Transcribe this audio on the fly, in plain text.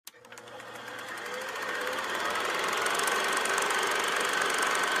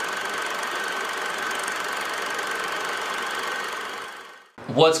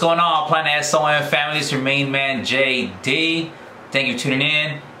What's going on, Planet S.O.N family? It's your main man, JD. Thank you for tuning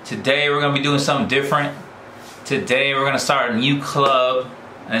in. Today we're going to be doing something different. Today we're going to start a new club,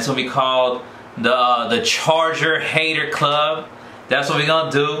 and it's going to be called the Charger Hater Club. That's what we're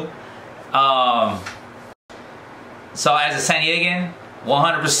going to do. So as a San Diegan,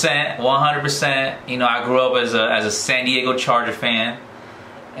 100%, you know, I grew up as a San Diego Charger fan.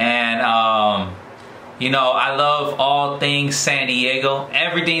 And you know, I love all things San Diego.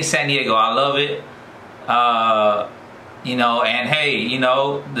 Everything San Diego, I love it. You know, and hey, you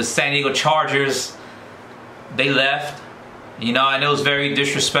know, the San Diego Chargers, they left. You know, and it was very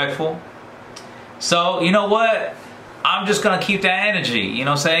disrespectful. So, you know what? I'm just gonna keep that energy, you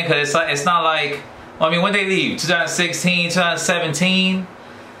know what I'm saying? Because it's not like, well, I mean, when they leave, 2016, 2017,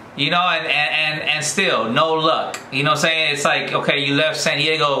 you know, and still no luck. You know what I'm saying? It's like, okay, you left San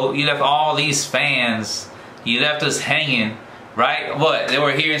Diego, you left all these fans, you left us hanging, right? What? They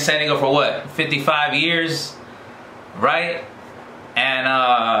were here in San Diego for what? 55 years, right?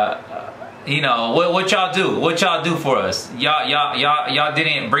 And you know, what y'all do? What y'all do for us? Y'all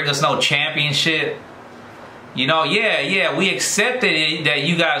didn't bring us no championship. You know, yeah, we accepted it that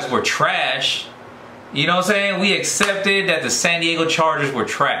you guys were trash. You know what I'm saying? We accepted that the San Diego Chargers were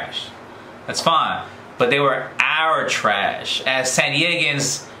trash. That's fine. But they were our trash. As San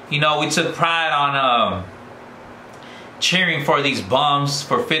Diegans, you know, we took pride on cheering for these bums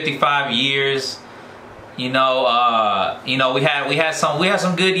for 55 years. You know, we had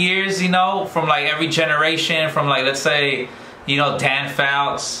some good years, you know, from like every generation, from like, let's say, you know, Dan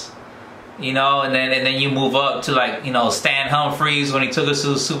Fouts, you know, and then you move up to like, you know, Stan Humphries when he took us to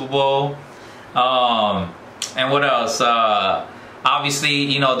the Super Bowl. And what else? Obviously,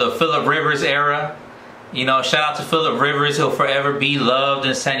 you know, the Phillip Rivers era. You know, shout out to Phillip Rivers. He'll forever be loved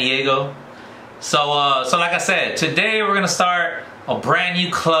in San Diego. So like I said, today we're gonna start a brand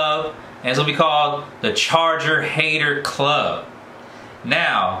new club, and it's gonna be called the Charger Hater Club.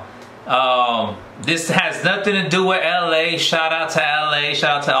 Now, this has nothing to do with LA. Shout out to LA.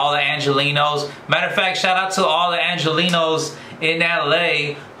 Shout out to all the Angelinos. Matter of fact, shout out to all the Angelinos in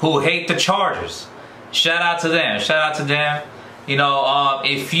LA who hate the Chargers. Shout out to them. Shout out to them. You know,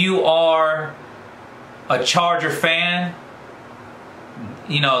 if you are a Charger fan,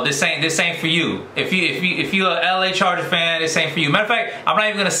 you know, this ain't for you. If you're a LA Charger fan, this ain't for you. Matter of fact, I'm not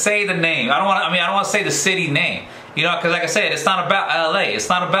even gonna say the name. I don't want to say the city name. You know, because like I said, it's not about LA. It's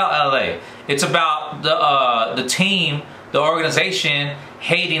not about LA. It's about the team, the organization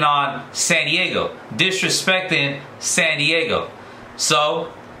hating on San Diego, disrespecting San Diego.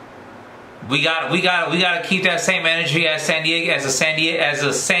 So we gotta keep that same energy as San Diego, as a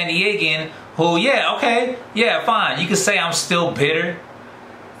San Diegan who, yeah, okay, yeah, fine. You can say I'm still bitter.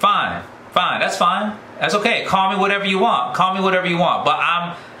 Fine, that's fine. That's okay. Call me whatever you want. Call me whatever you want. But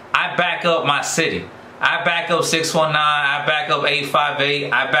I back up my city. I back up 619. I back up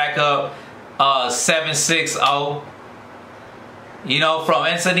 858. I back up 760. You know, from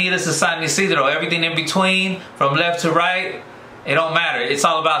Encinitas to San Isidro, everything in between, from left to right, it don't matter. It's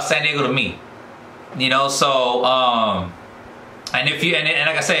all about San Diego to me. You know, so and if you and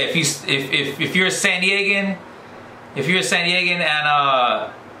like I say, if you're a San Diegan,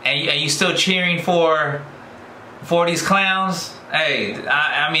 and you still cheering for these clowns, hey,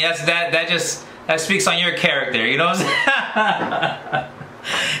 I mean that speaks on your character. You know what I'm saying?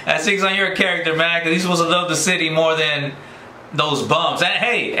 That speaks on your character, man. Because you're supposed to love the city more than those bums. And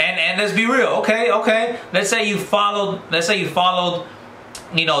hey, and let's be real. Okay. Let's say you followed,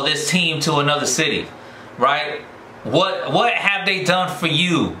 you know, this team to another city, right? What have they done for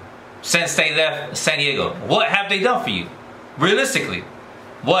you since they left San Diego? What have they done for you? Realistically,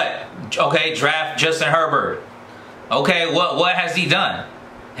 what? Okay, draft Justin Herbert. Okay, what has he done?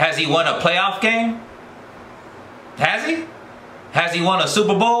 Has he won a playoff game? Has he? Has he won a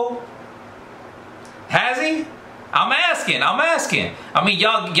Super Bowl? Has he? I'm asking. I mean,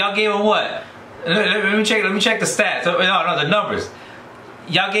 y'all gave him what? Let me check the stats. No, the numbers.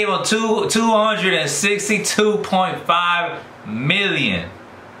 Y'all gave him $262.5 million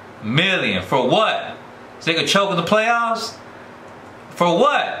for what? So they could choke in the playoffs? For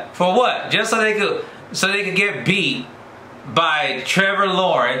what? For what? Just so they could get beat by Trevor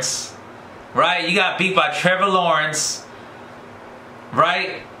Lawrence, right? You got beat by Trevor Lawrence,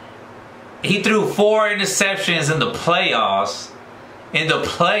 right? He threw 4 interceptions in the playoffs.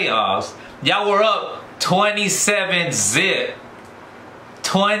 Y'all were up 27-zip.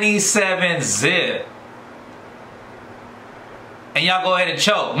 27-zip. And y'all go ahead and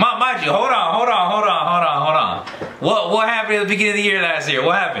choke. Mind you, hold on. What happened at the beginning of the year last year?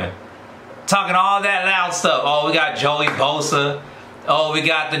 What happened? Talking all that loud stuff. Oh, we got Joey Bosa. Oh, we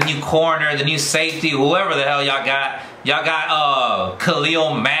got the new corner, the new safety, whoever the hell y'all got. Y'all got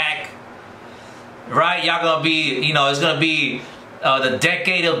Khalil Mack, right? Y'all gonna be, you know, it's gonna be the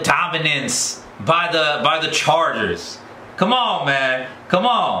decade of dominance by the Chargers. Come on, man. Come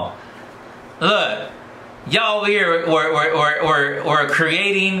on. Look, y'all over here were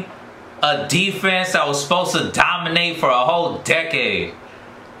creating a defense that was supposed to dominate for a whole decade.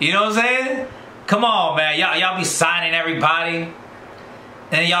 You know what I'm saying? Come on, man. Y'all be signing everybody.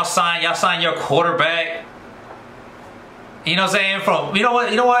 And y'all sign your quarterback. You know what I'm saying? You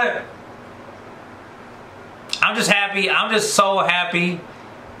know what? I'm just happy. I'm just so happy.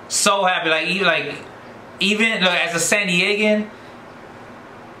 So happy. Like even look, as a San Diegan,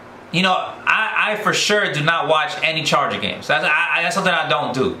 you know, I for sure do not watch any Charger games. That's something I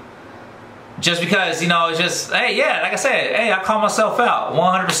don't do. Just because, you know, it's just, hey, yeah, like I said, hey, I call myself out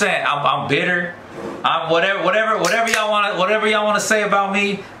 100%. I'm bitter. I'm whatever y'all want to say about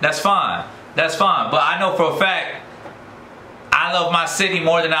me, that's fine. That's fine. But I know for a fact, I love my city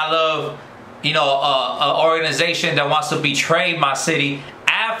more than I love, you know, an organization that wants to betray my city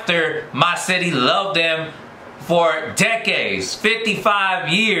after my city loved them for decades. 55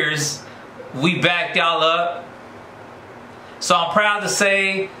 years, we backed y'all up. So I'm proud to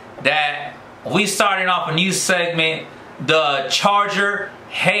say that we starting off a new segment, the Charger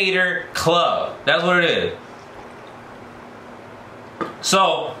Hater Club. That's what it is.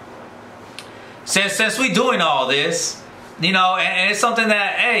 So, since we doing all this, you know, and it's something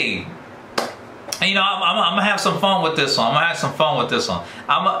that, hey, you know, I'm gonna have some fun with this one. I'm gonna have some fun with this one.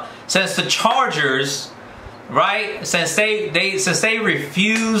 Since the Chargers, right? Since they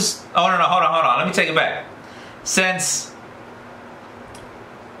refused. Oh no, hold on. Let me take it back. Since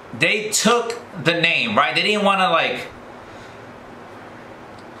they took the name, right? They didn't want to like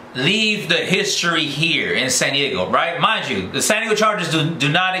leave the history here in San Diego, right? Mind you, the San Diego Chargers do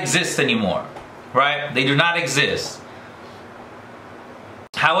not exist anymore, right? They do not exist.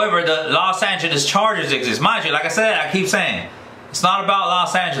 However, the Los Angeles Chargers exist. Mind you, like I said, I keep saying, it's not about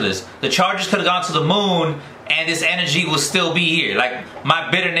Los Angeles. The Chargers could have gone to the moon and this energy will still be here. Like,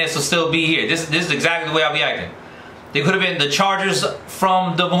 my bitterness will still be here. This is exactly the way I'll be acting. They could have been the Chargers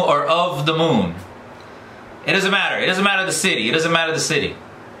from the moon or of the moon. It doesn't matter. It doesn't matter the city. It doesn't matter the city.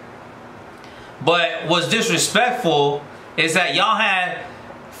 But what's disrespectful is that y'all had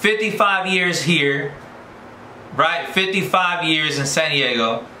 55 years here, right? 55 years in San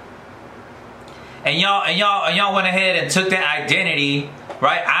Diego. And y'all went ahead and took that identity,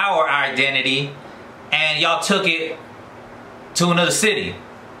 right? Our identity, and y'all took it to another city,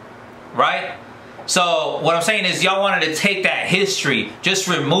 right? So what I'm saying is y'all wanted to take that history, just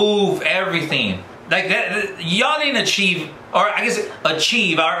remove everything. Like that, y'all didn't achieve, or I guess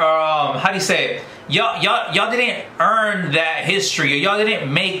achieve, or how do you say it? Y'all didn't earn that history, or y'all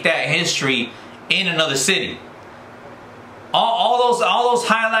didn't make that history in another city. All those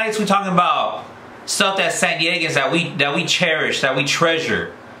highlights we're talking about, stuff that San Diegans that we cherish, that we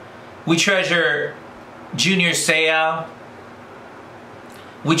treasure. We treasure Junior Seau.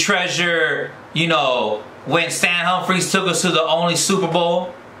 We treasure, you know, when Stan Humphries took us to the only Super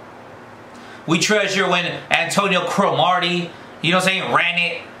Bowl. We treasure when Antonio Cromartie, you know what I'm saying,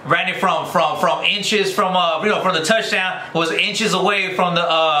 ran it from inches from the touchdown, was inches away from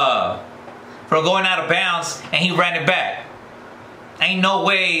going out of bounds, and he ran it back. Ain't no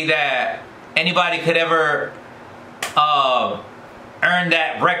way that anybody could ever earn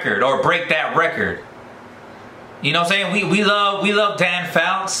that record or break that record. You know what I'm saying? We love Dan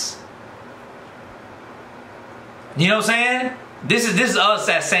Fouts. You know what I'm saying? This is us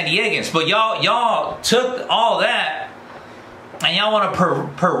as San Diegans, but y'all took all that and y'all want to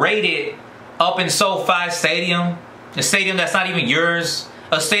parade it up in SoFi Stadium, a stadium that's not even yours,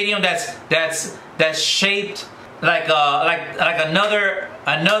 a stadium that's shaped like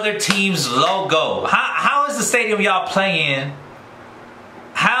another team's logo. How is the stadium y'all play in?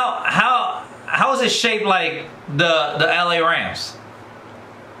 How is it shaped like the LA Rams?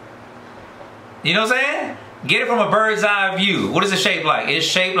 You know what I'm saying? Get it from a bird's eye view. What is it shaped like? It's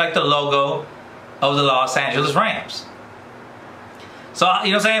shaped like the logo of the Los Angeles Rams. So,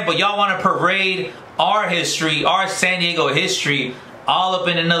 you know what I'm saying? But y'all want to parade our history, our San Diego history, all up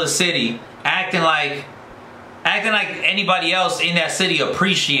in another city, acting like anybody else in that city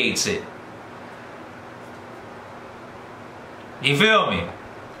appreciates it. You feel me?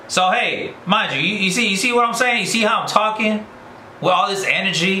 So hey, mind you, you see what I'm saying? You see how I'm talking with all this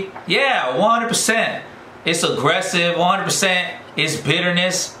energy? Yeah, 100%. It's aggressive. 100%. It's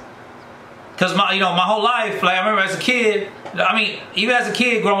bitterness. Cause my whole life, like I remember as a kid. I mean, even as a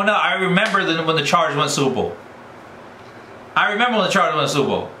kid growing up, I remember when the Chargers won Super Bowl. I remember when the Chargers won the Super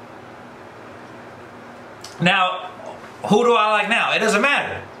Bowl. Now, who do I like now? It doesn't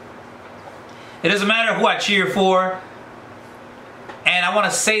matter. It doesn't matter who I cheer for. And I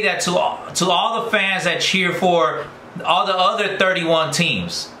want to say that to all the fans that cheer for all the other 31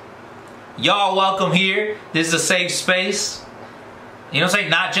 teams. Y'all welcome here. This is a safe space. You know what I'm saying?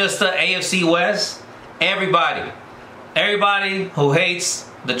 Not just the AFC West. Everybody. Everybody who hates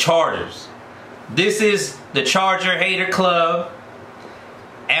the Chargers. This is the Charger Hater Club.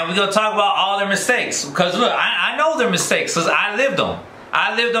 And we're going to talk about all their mistakes. Because look, I know their mistakes because I lived them.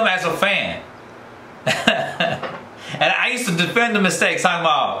 I lived them as a fan. And I used to defend the mistakes, talking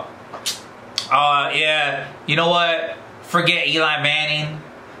about, yeah, you know what? Forget Eli Manning.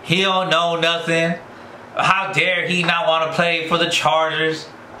 He don't know nothing. How dare he not want to play for the Chargers?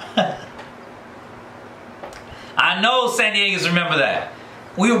 I know San Diegans remember that.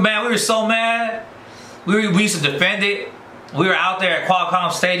 We were so mad. We used to defend it. We were out there at Qualcomm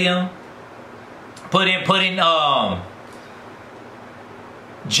Stadium, putting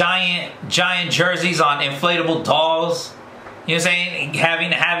giant jerseys on inflatable dolls. You know what I'm saying?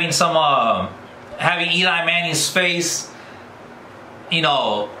 Having Eli Manning's face, you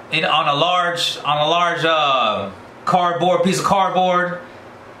know, on a large cardboard piece of cardboard,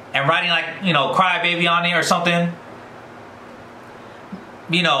 and writing like, you know, "Cry Baby" on it or something.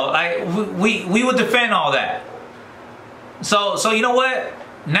 You know, like we would defend all that. So you know what?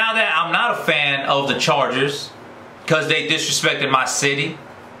 Now that I'm not a fan of the Chargers because they disrespected my city,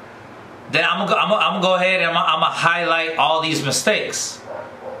 then I'm gonna go ahead and I'm gonna highlight all these mistakes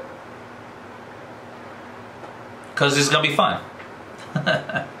because it's gonna be fun.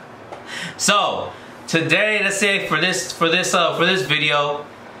 So today, let's say for this video,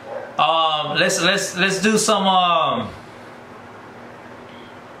 let's do some.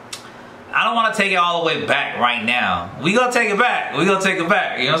 I don't want to take it all the way back right now. We gonna take it back. We gonna take it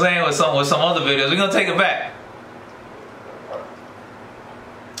back. You know what I'm saying? With some other videos, we gonna take it back.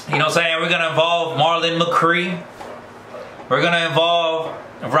 You know what I'm saying? We're gonna involve Marlon McCree. We're gonna involve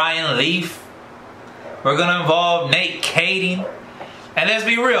Ryan Leaf. We're gonna involve Nate Kading. And let's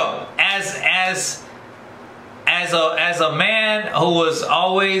be real, as a man who was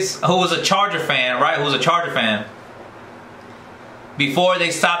a Charger fan, right? Who was a Charger fan before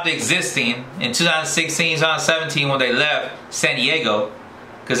they stopped existing in 2016, 2017 when they left San Diego,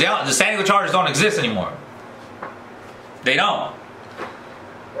 because the San Diego Chargers don't exist anymore. They don't.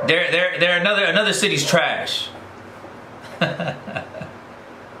 They're another city's trash. Hey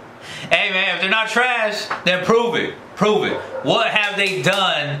man, if they're not trash, then prove it. Prove it. What have they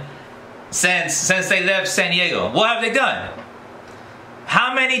done since they left San Diego? What have they done?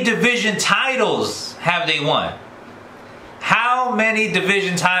 How many division titles have they won? How many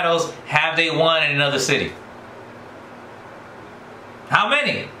division titles have they won in another city? How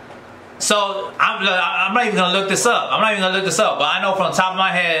many? So I'm not even gonna look this up. I'm not even gonna look this up. But I know from the top of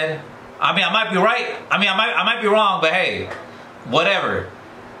my head. I mean, I might be right. I mean, I might be wrong. But hey, whatever.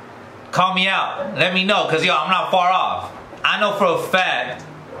 Call me out. Let me know, because yo, I'm not far off. I know for a fact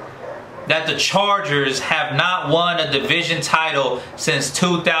that the Chargers have not won a division title since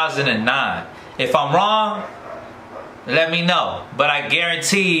 2009. If I'm wrong, let me know. But I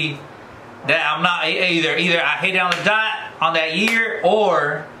guarantee that I'm not either I hit it on the dot on that year,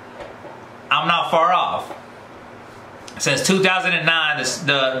 or I'm not far off. Since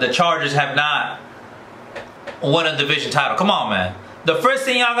 2009, the Chargers have not won a division title. Come on, man. The first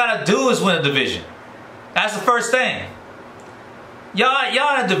thing y'all gotta do is win a division. That's the first thing.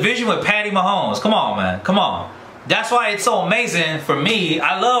 Y'all in a division with Patty Mahomes. Come on, man. Come on. That's why it's so amazing for me.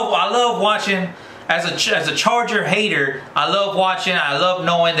 I love watching as a Charger hater. I love watching. I love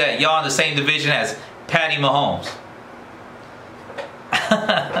knowing that y'all in the same division as Patty Mahomes.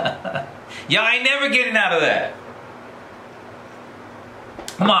 Y'all ain't never getting out of that.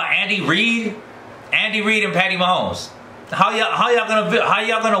 Come on, Andy Reid and Patty Mahomes. How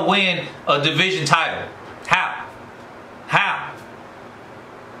y'all gonna win a division title? How?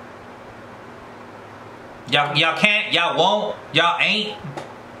 Y'all can't, y'all won't, y'all ain't.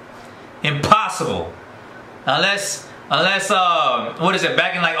 Impossible. Unless what is it,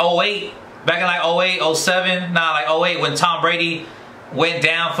 back in like 08? Back in like 08, 07? Nah, like 08 when Tom Brady went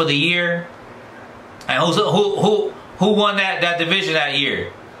down for the year. And who won that division that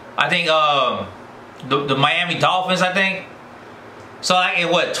year? I think the Miami Dolphins, I think. So like in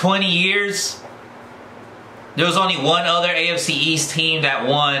what, 20 years? There was only one other AFC East team that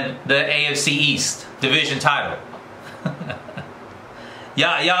won the AFC East division title.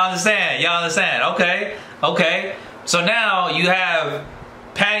 Y'all understand? Y'all understand? Okay. So now you have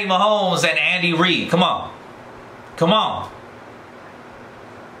Patty Mahomes and Andy Reid. Come on.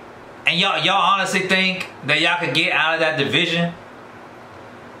 And y'all honestly think that y'all could get out of that division?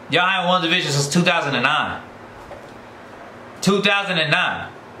 Y'all haven't won the division since 2009.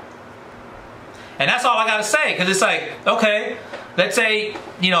 2009. And that's all I gotta say, because it's like, okay, let's say,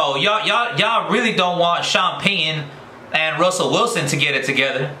 you know, y'all really don't want Sean Payton and Russell Wilson to get it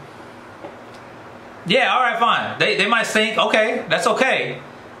together. Yeah, all right, fine. They might think, okay, that's okay,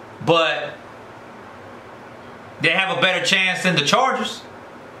 but they have a better chance than the Chargers.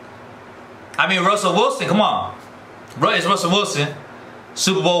 I mean, Russell Wilson, come on. It's Russell Wilson,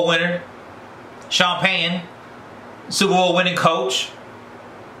 Super Bowl winner. Sean Payton, Super Bowl winning coach.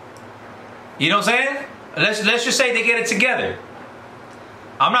 You know what I'm saying? Let's just say they get it together.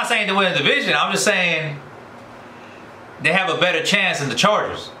 I'm not saying they win the division. I'm just saying they have a better chance than the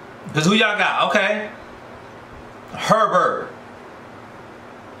Chargers. Because who y'all got? Okay. Herbert.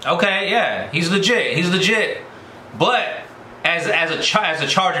 Okay, yeah. He's legit. He's legit. But as a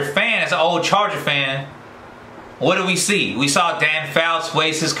Charger fan, as an old Charger fan, what do we see? We saw Dan Fouts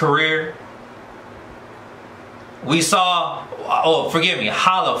waste his career. We saw, oh, forgive me,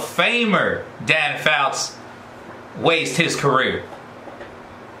 Hall of Famer Dan Fouts waste his career.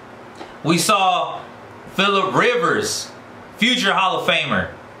 We saw Phillip Rivers, future Hall of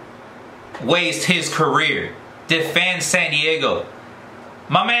Famer, waste his career. Defend San Diego.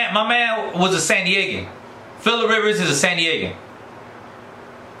 My man was a San Diegan. Phillip Rivers is a San Diegan.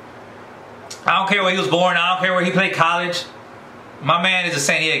 I don't care where he was born. I don't care where he played college. My man is a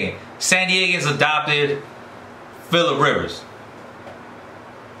San Diegan. San Diegans adopted Phillip Rivers.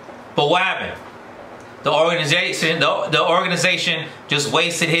 But what happened? The organization just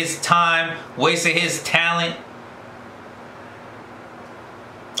wasted his time, wasted his talent.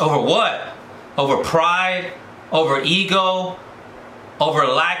 Over what? Over pride, over ego, over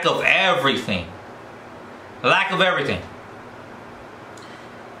lack of everything. Lack of everything.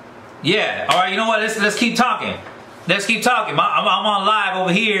 Yeah, all right, you know what? Let's keep talking. Let's keep talking. I'm on live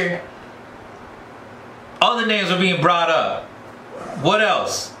over here. Other names are being brought up. What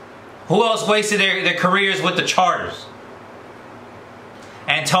else? Who else wasted their careers with the Chargers?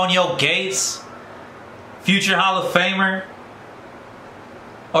 Antonio Gates, future Hall of Famer.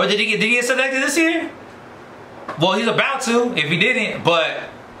 Or did he get selected this year? Well, he's about to if he didn't, but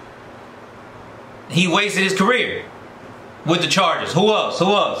he wasted his career with the Chargers. Who else? Who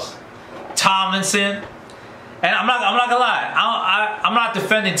else? Tomlinson. And I'm not gonna lie. I'm not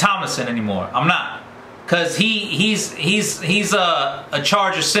defending Tomlinson anymore. I'm not. Cause he's a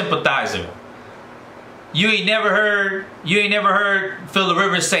Charger sympathizer. You ain't never heard Phillip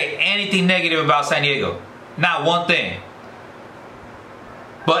Rivers say anything negative about San Diego. Not one thing.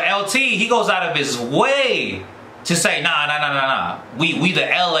 But LT, he goes out of his way to say, nah. We the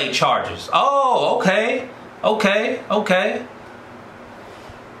LA Chargers. Oh, okay.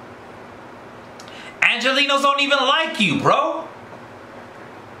 Angelinos don't even like you, bro.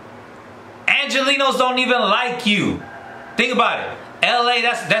 Angelinos don't even like you. Think about it. LA,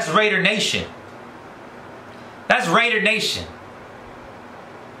 that's Raider Nation. That's Raider Nation.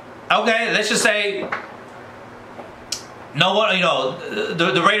 Okay, let's just say no one, you know,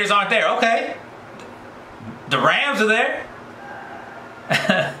 the Raiders aren't there. Okay. The Rams are there.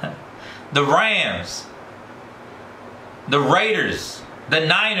 The Rams. The Raiders. The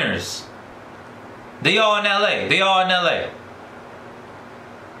Niners. They all in LA. They all in LA.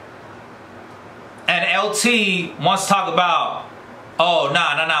 And LT wants to talk about, oh,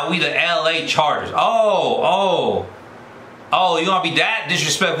 nah, we the LA Chargers. Oh, you gonna be that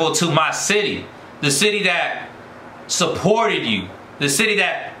disrespectful to my city? The city that supported you. The city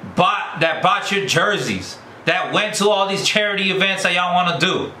that bought your jerseys. That went to all these charity events that y'all want to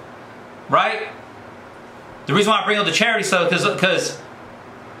do. Right? The reason why I bring up the charity stuff is because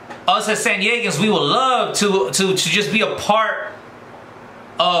us as San Diegans, we would love to just be a part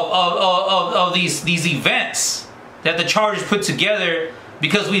of these events that the Chargers put together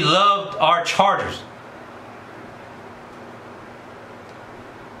because we loved our Chargers.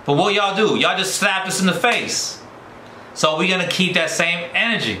 But what y'all do? Y'all just slapped us in the face. So we're gonna keep that same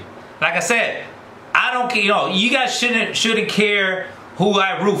energy. Like I said, I don't care. You know, you guys shouldn't care who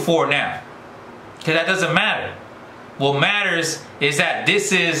I root for now, because that doesn't matter. What matters is that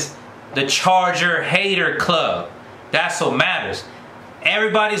this is the Charger Hater Club. That's what matters.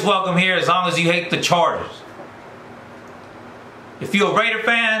 Everybody's welcome here as long as you hate the Chargers. If you're a Raider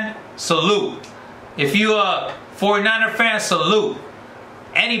fan, salute. If you're a 49er fan, salute.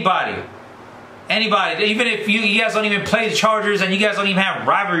 Anybody. Even if you guys don't even play the Chargers and you guys don't even have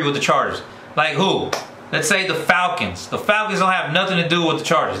rivalry with the Chargers. Like who? Let's say the Falcons. The Falcons don't have nothing to do with the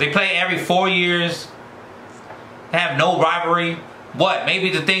Chargers. They play every 4 years. They have no rivalry. What? Maybe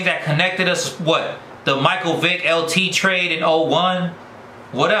the thing that connected us, what? The Michael Vick LT trade in 01?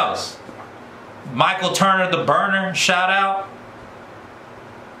 What else? Michael Turner the burner, shout out.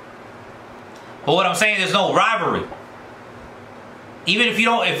 But what I'm saying, there's no rivalry. Even if you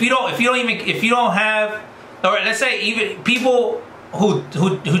don't have, or let's say even people who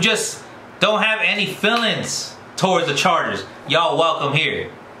just don't have any feelings towards the Chargers, y'all welcome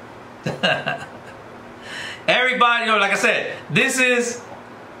here. Everybody, like I said, this is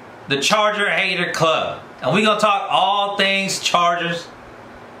the Charger Hater Club. And we're going to talk all things Chargers.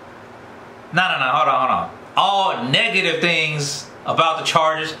 No, hold on. All negative things about the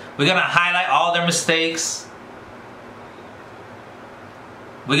Chargers. We're going to highlight all their mistakes.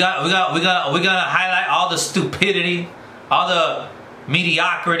 We're going to highlight all the stupidity, all the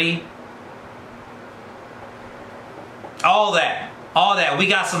mediocrity. All that. We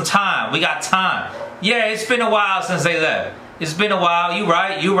got some time. We got time. Yeah, it's been a while since they left. It's been a while. You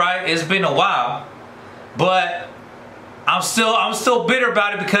right. It's been a while. But I'm still bitter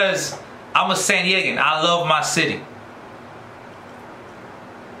about it because I'm a San Diegan. I love my city.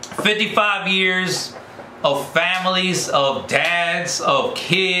 55 years of families, of dads, of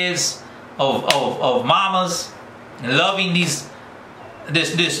kids, of mamas, loving this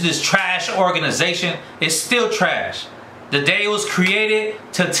trash organization. It's still trash. The day it was created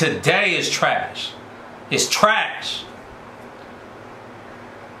to today is trash. It's trash.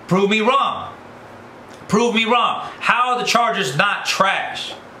 Prove me wrong. Prove me wrong. How are the Chargers not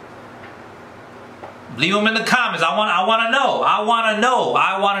trash? Leave them in the comments. I want to know. I want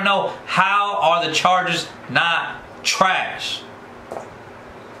to know how are the Chargers not trash?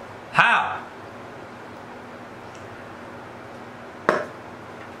 How?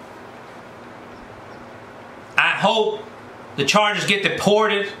 I hope the Chargers get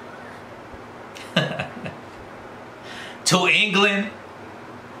deported to England.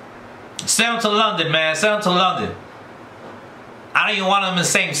 Send them to London, man. Send them to London. I don't even want them in the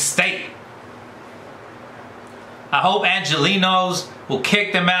same state. I hope Angelinos will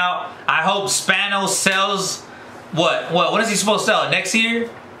kick them out. I hope Spanos sells what is he supposed to sell next year?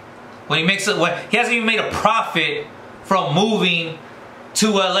 When he makes it, he hasn't even made a profit from moving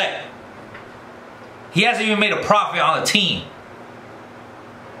to LA. He hasn't even made a profit on a team.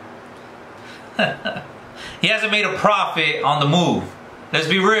 He hasn't made a profit on the move. Let's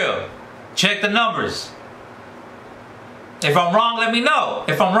be real. Check the numbers. If I'm wrong, let me know.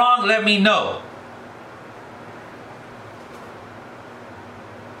 If I'm wrong, let me know.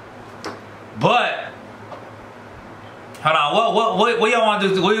 But hold on, what y'all want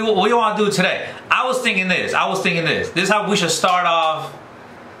to do? What y'all want to do today? I was thinking this. This is how we should start off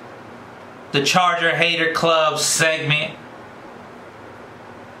the Charger Hater Club segment.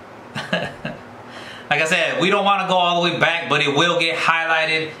 Like I said, we don't want to go all the way back, but it will get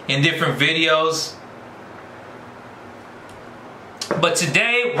highlighted in different videos. But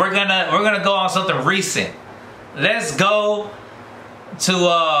today we're gonna go on something recent. Let's go to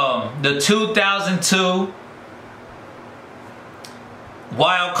the 2002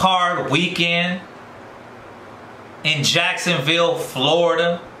 wild card weekend in Jacksonville,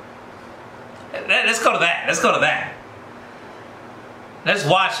 Florida. Let's go to that. Let's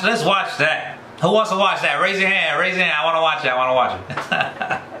watch that. Who wants to watch that? Raise your hand. I want to watch it.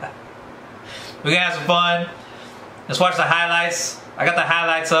 We're gonna have some fun. Let's watch the highlights. I got the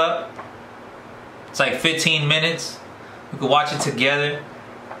highlights up. It's like 15 minutes. We can watch it together.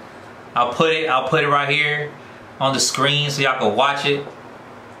 I'll put it right here on the screen so y'all can watch it.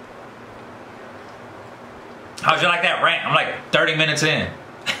 How'd you like that rant? I'm like 30 minutes in.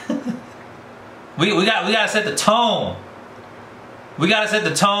 we gotta set the tone. We gotta set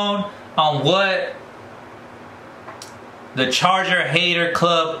the tone on what the Charger Hater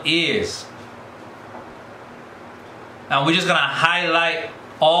Club is. And we're just gonna highlight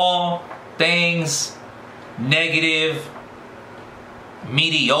all things negative,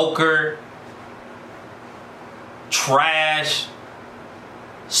 mediocre, trash,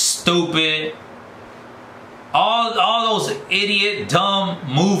 stupid, all those idiot, dumb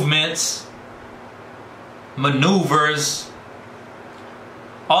movements, maneuvers,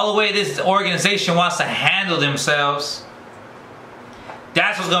 all the way this organization wants to handle themselves.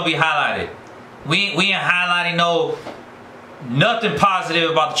 That's what's gonna be highlighted. We ain't highlighting nothing positive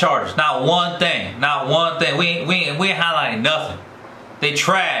about the Chargers. Not one thing. We ain't highlighting nothing. They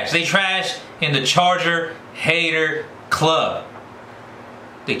trash. They trash in the Charger Hater Club.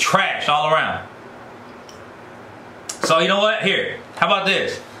 They trash all around. So you know what? Here, how about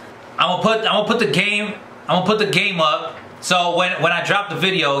this? I'm gonna put the game up. So when I drop the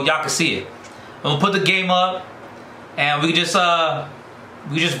video, y'all can see it. I'm gonna put the game up. and we just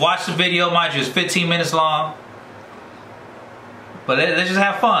watch the video. Mind you, it's 15 minutes long. But let's just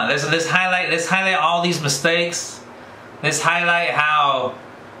have fun. Let's highlight all these mistakes. Let's highlight how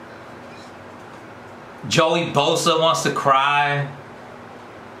Joey Bosa wants to cry.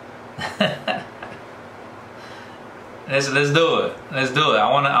 Let's do it. Let's do it. I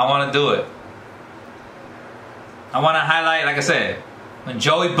wanna do it. I wanna highlight, like I said, when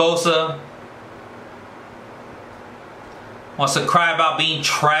Joey Bosa wants to cry about being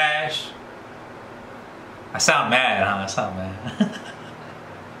trash. I sound mad, huh? I sound mad.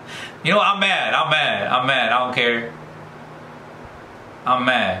 You know what? I'm mad. I don't care. I'm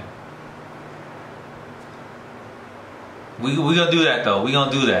mad. We gonna do that though. We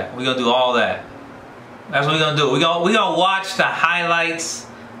gonna do that. We gonna do all that. That's what we gonna do. We gonna watch the highlights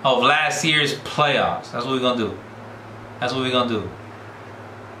of last year's playoffs. That's what we gonna do. That's what we gonna do.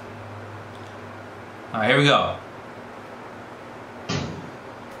 All right, here we go.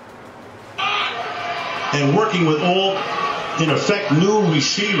 And working with all, in effect, new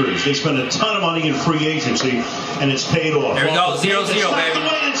receivers. They spent a ton of money in free agency, and it's paid off. There we go, 0-0, baby.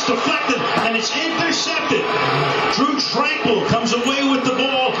 It's deflected, and it's intercepted. Drew Tranquil comes away with the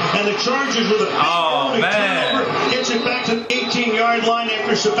ball, and the Chargers with a big turnover gets it back to the 18-yard line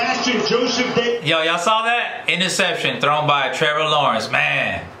after Sebastian Joseph Day. Yo, y'all saw that? Interception thrown by Trevor Lawrence.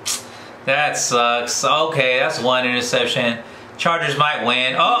 Man, that sucks. Okay, that's one interception. Chargers might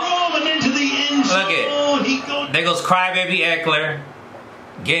win. Oh, rolling into the end zone. Look it. There goes Crybaby Eckler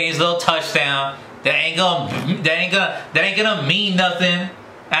getting his little touchdown. That ain't gonna mean nothing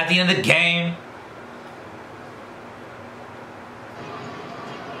at the end of the game.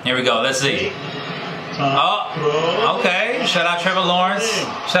 Here we go. Let's see. Oh, okay. Shout out Trevor Lawrence.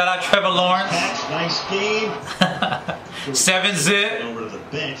 Shout out Trevor Lawrence. Nice game. 7-zip. Over to the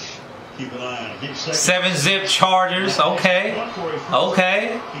bench. Keep an eye on him. 7-zip Chargers. Okay.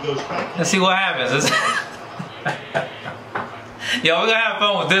 Okay. Let's see what happens. Yo, we're gonna have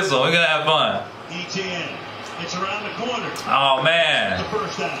fun with this one. We're gonna have fun. ETN. It's around the corner. Oh man. The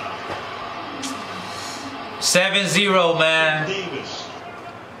first down. 7-0, man. Davis.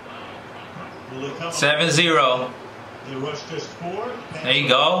 7-0. They rushed just forward. There you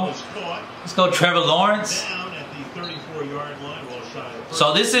go. Let's go, Trevor Lawrence. Down at the 34-yard line.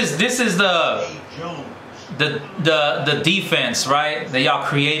 So this is the defense, right? That y'all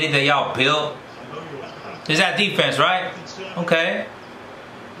created, that y'all built. Is that defense, right? Okay.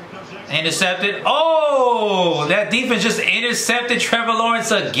 Intercepted. Oh, that defense just intercepted Trevor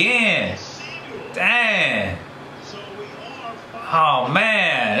Lawrence again. Dang. Oh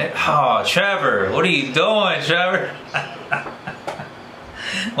man. Oh, Trevor, what are you doing, Trevor?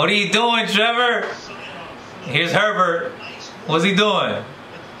 What are you doing, Trevor? Here's Herbert. What's he doing?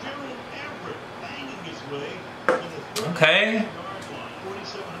 Okay.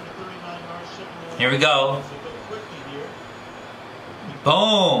 Here we go.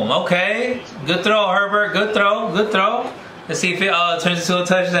 Boom. Okay. Good throw, Herbert. Good throw. Good throw. Let's see if it turns into a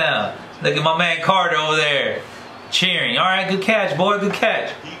touchdown. Look at my man Carter over there cheering. All right. Good catch, boy. Good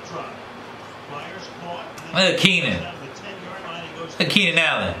catch. Look at Keenan. Look at Keenan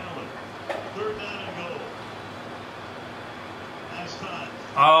Allen.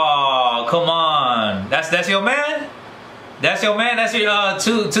 Oh, come on. That's your man? That's your man? That's your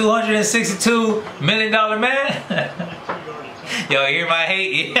 $262 million man? Yo, hear my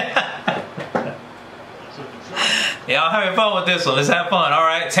hate? Yeah, I'm having fun with this one. Let's have fun. All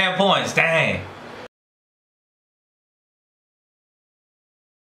right, 10 points. Dang.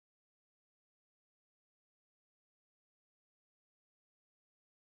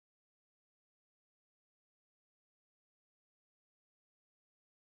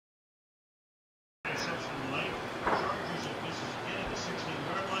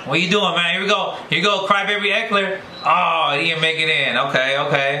 What you doing, man? Here we go. Here you go, Crybaby Eckler. Oh, he didn't make it in. Okay,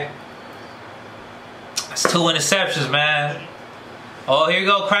 okay. That's 2 interceptions, man. Oh, here you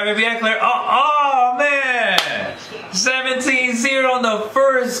go, Crybaby Eckler. Oh, man. 17-0 in the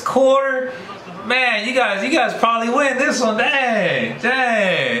first quarter. Man, you guys probably win this one. Dang.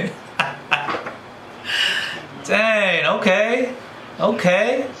 Dang. Dang, okay.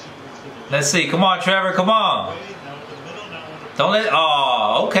 Okay. Let's see. Come on, Trevor. Come on. Don't let.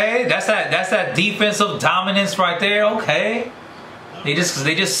 Oh, okay. That's that defensive dominance right there. Okay. They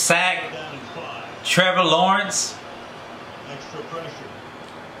just sacked Trevor Lawrence.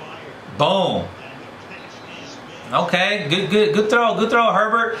 Boom. Okay. Good throw. Good throw,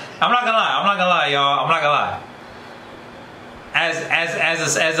 Herbert. I'm not gonna lie, y'all. I'm not gonna lie.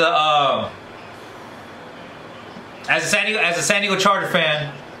 As a San Diego Charger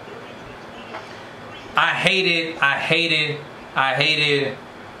fan, I hated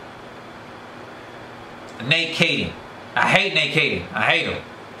Nate Kaeding. I hate Nate Kaeding. I hate him.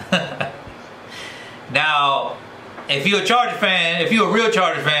 Now, if you're a Charger fan, if you're a real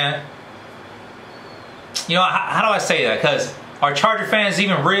Charger fan, you know, how do I say that? Because are Charger fans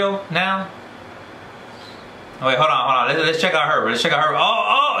even real now? Oh, wait, hold on. Let's check out Herbert. Let's check out Herbert.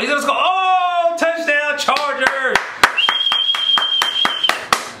 Oh, he's gonna score. Oh, touchdown, Chargers!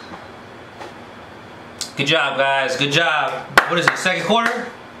 Good job, guys. Good job. What is it, second quarter?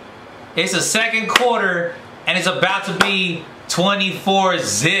 It's the second quarter, and it's about to be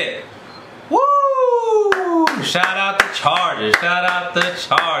 24-zip. Woo! Shout out the Chargers. Shout out the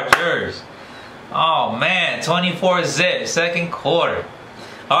Chargers. Oh, man. 24-zip. Second quarter.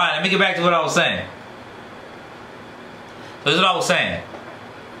 All right, let me get back to what I was saying. This is what I was saying.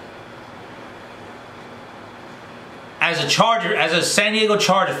 As a San Diego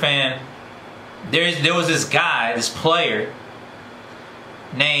Charger fan, there was this guy, this player,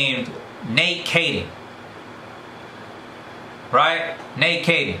 named Nate Kaeding. Right? Nate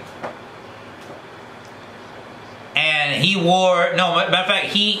Kaeding. And he wore, no, matter of fact,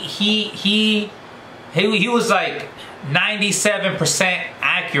 he was like 97%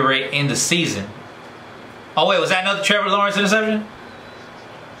 accurate in the season. Oh wait, was that another Trevor Lawrence interception?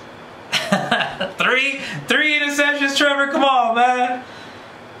 three interceptions, Trevor, come on, man.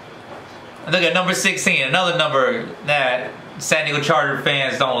 Look at number 16, another number that San Diego Charger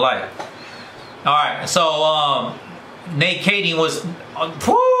fans don't like. Alright, so Nate Kaeding was,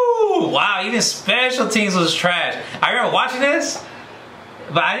 wow, even special teams was trash. I remember watching this,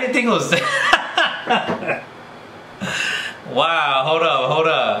 but I didn't think it was. Wow, hold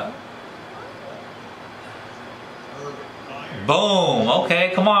up. Boom,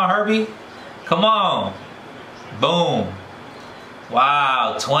 okay, come on, Herbie. Come on. Boom.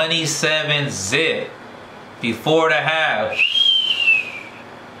 Wow, 27-zip before the half.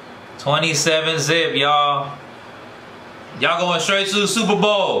 27-zip, y'all. Y'all going straight to the Super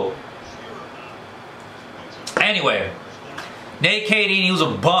Bowl. Anyway, Nate Kaeding, he was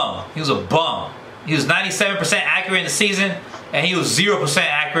a bum. He was 97% accurate in the season, and he was 0%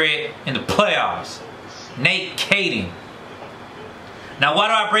 accurate in the playoffs. Nate Kaeding. Now, why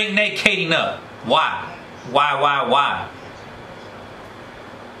do I bring Nate Kaeding up? Why?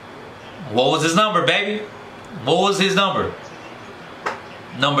 What was his number, baby? What was his number?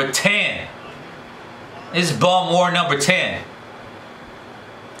 Number 10. This bum wore number 10.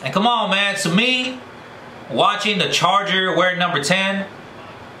 And come on, man. To me, watching the Charger wear number 10.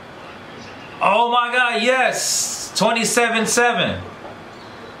 Oh my God, yes. 27-7.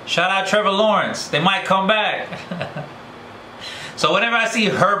 Shout out Trevor Lawrence. They might come back. So whenever I see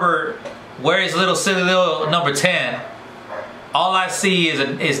Herbert wear his silly little number 10, all I see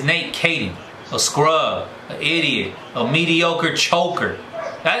is Nate Kaeding, a scrub, an idiot, a mediocre choker.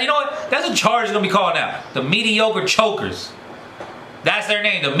 Now, you know what? That's what Chargers gonna be called now. The mediocre chokers. That's their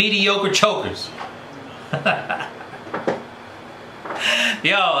name, the mediocre chokers.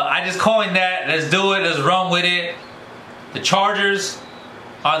 Yo, I just coined that. Let's do it. Let's run with it. The Chargers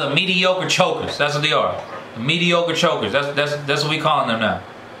are the mediocre chokers. That's what they are. The mediocre chokers. That's what we calling them now.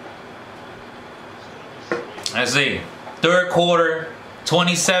 Let's see. Third quarter,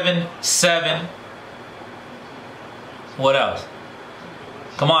 27-7. What else?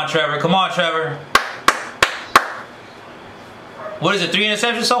 Come on, Trevor. Come on, Trevor. What is it? 3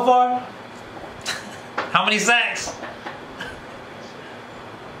 interceptions so far? How many sacks?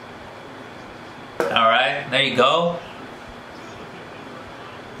 All right. There you go.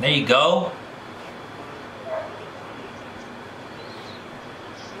 There you go.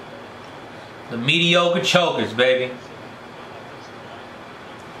 The mediocre chokers, baby.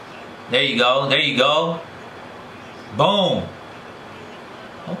 There you go. There you go. Boom.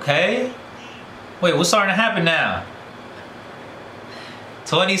 Okay. Wait, what's starting to happen now?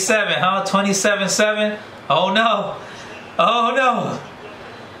 27, huh? 27-7? Oh no. Oh no.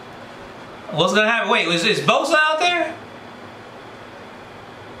 What's gonna happen? Wait, is Bosa out there?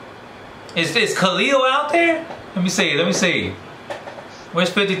 Is Khalil out there? Let me see. Where's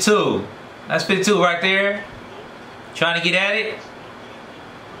 52? That's 52 right there. Trying to get at it.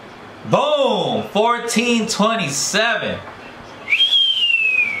 Boom! 14-27.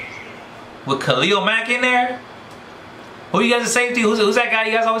 With Khalil Mack in there. Who you guys are safety? Who's that guy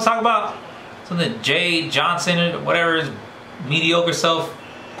you guys always talk about? Something Jay Johnson or whatever his mediocre self,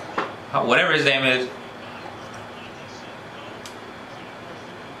 whatever his name is.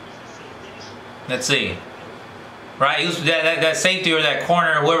 Let's see. Right, he was that safety or that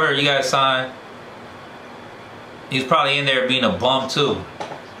corner, whoever you guys signed. He's probably in there being a bum too.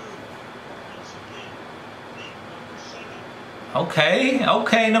 Okay,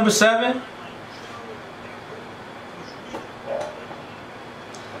 okay, number 7.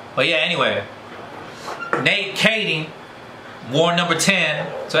 But yeah, anyway, Nate Kaeding wore number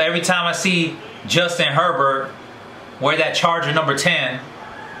 10. So every time I see Justin Herbert wear that Charger number 10,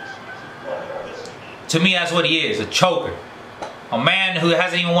 to me that's what he is, a choker. A man who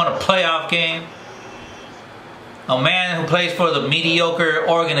hasn't even won a playoff game. A man who plays for the mediocre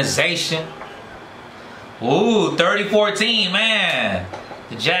organization. Ooh, 30-14, man.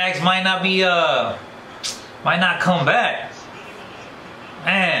 The Jags might not come back.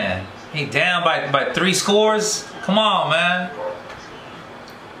 Man, he down by 3 scores. Come on, man.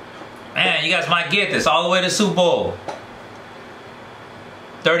 Man, you guys might get this all the way to the Super Bowl.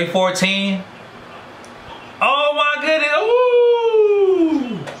 30-14. Oh my goodness.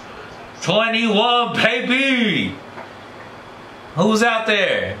 Ooh. 21, baby. Who's out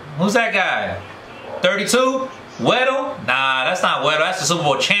there? Who's that guy? 32? Weddle? Nah, that's not Weddle. That's the Super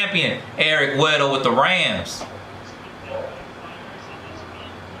Bowl champion, Eric Weddle with the Rams.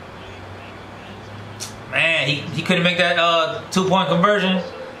 Man, he couldn't make that 2-point conversion.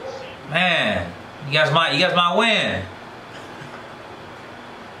 Man, you guys might win.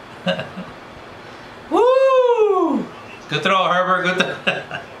 Woo! Good throw, Herbert. Good throw.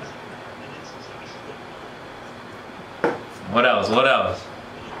 What else? What else?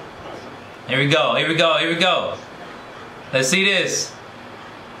 Here we go. Here we go. Here we go. Let's see this.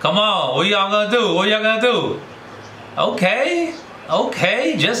 Come on. What y'all gonna do? What y'all gonna do? Okay.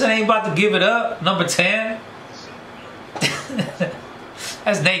 Okay. Justin ain't about to give it up. Number 10.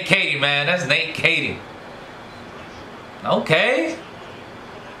 That's Nate Kaeding, man. That's Nate Kaeding. Okay.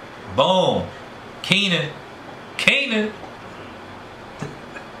 Boom. Keenan.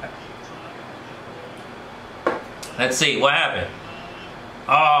 Let's see. What happened?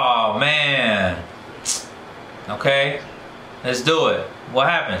 Oh, man. Okay. Let's do it. What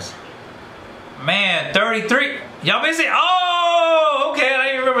happens? Man, 33. Y'all miss it? Oh, okay. I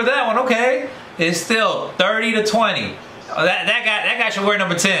didn't remember that one. Okay. It's still 30-20. Oh, that guy should wear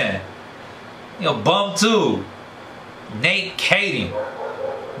number 10. You know, bum 2. Nate Kaeding.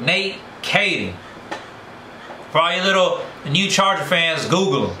 Nate Kaeding. For all you little new Charger fans,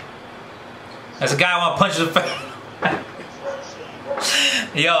 Google him. That's a guy I want to punch in the face.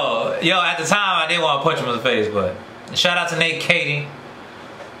 Yo, at the time I didn't want to punch him in the face, but shout out to Nate Kaeding.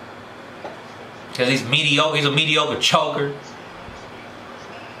 Because he's mediocre. He's a mediocre choker.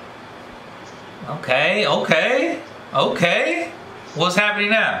 Okay, okay, okay. What's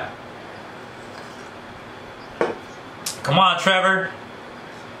happening now? Come on, Trevor.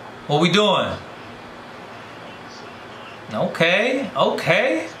 What we doing? Okay,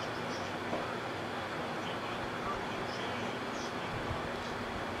 okay.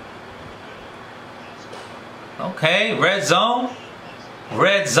 Okay, red zone.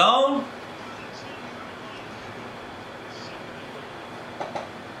 Red zone.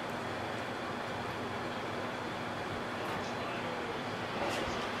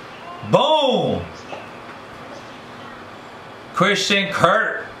 Boom. Christian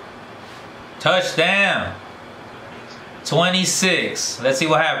Kirk. Touchdown. 26. Let's see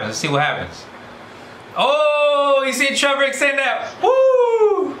what happens. Let's see what happens. Oh, you see Trevor extend that.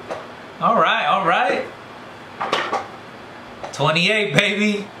 Woo! All right, all right. 28,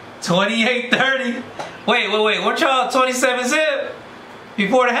 baby. 28-30. Wait. Weren't y'all 27 zip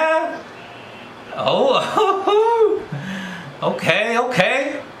before the half? Oh, okay,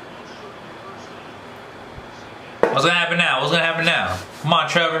 okay. What's gonna happen now? What's gonna happen now? Come on,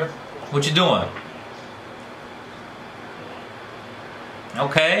 Trevor. What you doing?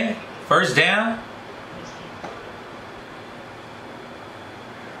 Okay. First down.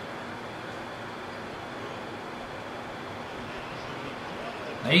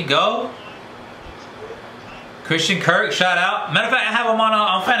 There you go. Christian Kirk, shout out. Matter of fact, I have him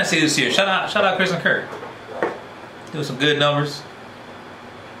on fantasy this year. Shout out Christian Kirk. Do some good numbers.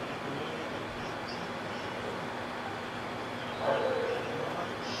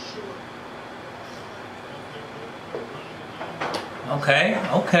 Okay,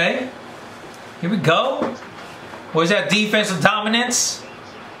 okay. Here we go. Where's that defensive dominance?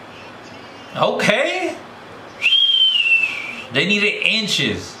 Okay. They needed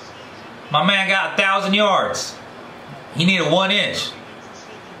inches. My man got 1,000 yards. He needed 1 inch.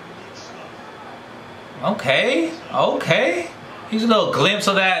 Okay, okay. Here's a little glimpse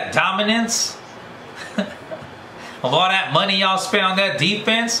of that dominance. Of all that money y'all spent on that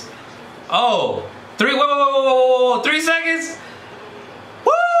defense. Oh, 3 seconds.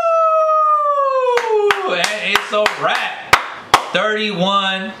 Woo! And it's a wrap.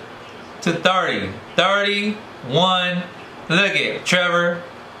 31-30. 31-30. Look at Trevor.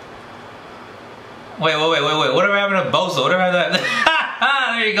 Wait. Whatever happened to Bosa? Whatever happened to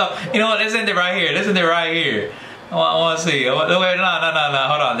that? There you go. You know what? Let's end it right here. I want to see. Wait, no.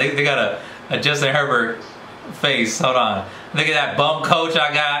 Hold on. They got a Justin Herbert face. Hold on. Look at that bum coach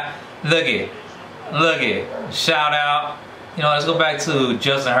I got. Look it. Shout out. You know, let's go back to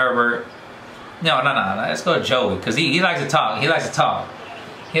Justin Herbert. No. Let's go to Joey, because he likes to talk. He likes to talk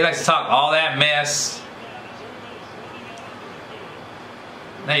all that mess.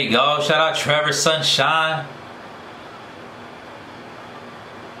 There you go. Shout out Trevor Sunshine.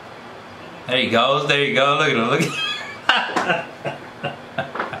 There he goes. Look at him.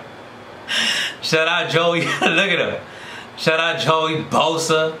 Shout out Joey. Look at him. Shout out Joey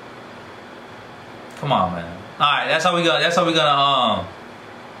Bosa. Come on, man. Alright, that's how we gonna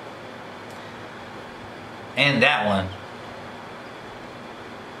end that one.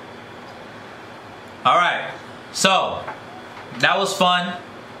 Alright. So that was fun.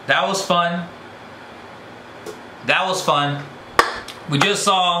 We just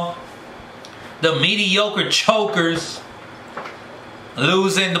saw the mediocre chokers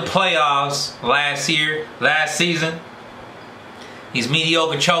losing the playoffs last season. These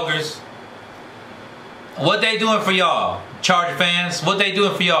mediocre chokers. What they doing for y'all, Charger fans? What they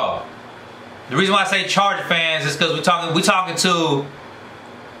doing for y'all? The reason why I say Charger fans is because we talking to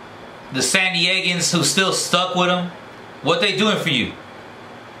the San Diegans who still stuck with them. What they doing for you?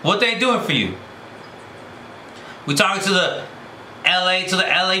 We talking to the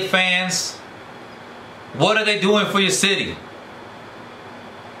LA fans. What are they doing for your city?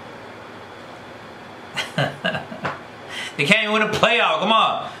 They can't even win a playoff. Come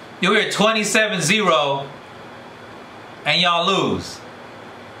on. You're here 27-0 and y'all lose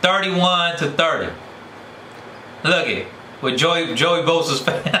 31-30. Look it. With Joey Bosa's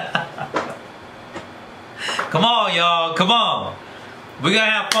fan. Come on, y'all. Come on. We're going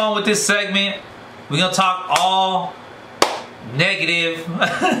to have fun with this segment. We're going to talk all negative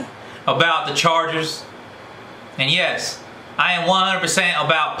about the Chargers. And yes, I am 100%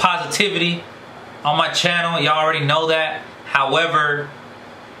 about positivity on my channel. Y'all already know that. However,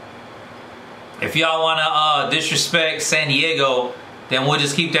 if y'all want to disrespect San Diego, then we'll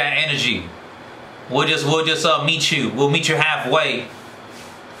just keep that energy. We'll just meet you. We'll meet you halfway.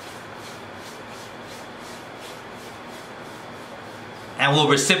 And we'll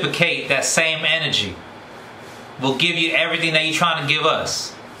reciprocate that same energy. We'll give you everything that you're trying to give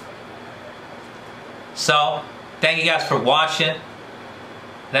us. So, thank you guys for watching.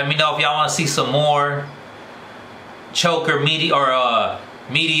 Let me know if y'all want to see some more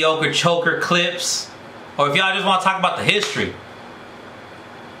mediocre choker clips, or if y'all just want to talk about the history.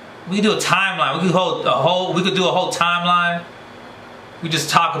 We could do a timeline. We could do a whole timeline. We just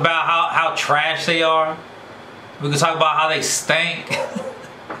talk about how trash they are. We could talk about how they stink.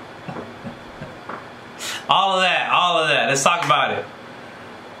 all of that. Let's talk about it.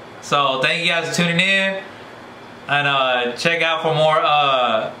 So thank you guys for tuning in, and check out for more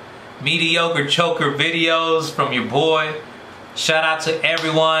mediocre choker videos from your boy. Shout out to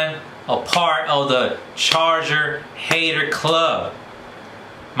everyone a part of the Charger Hater Club.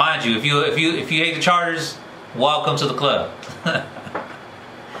 Mind you, if you hate the Chargers, welcome to the club. All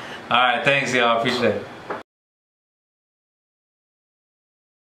right, thanks y'all. Appreciate it.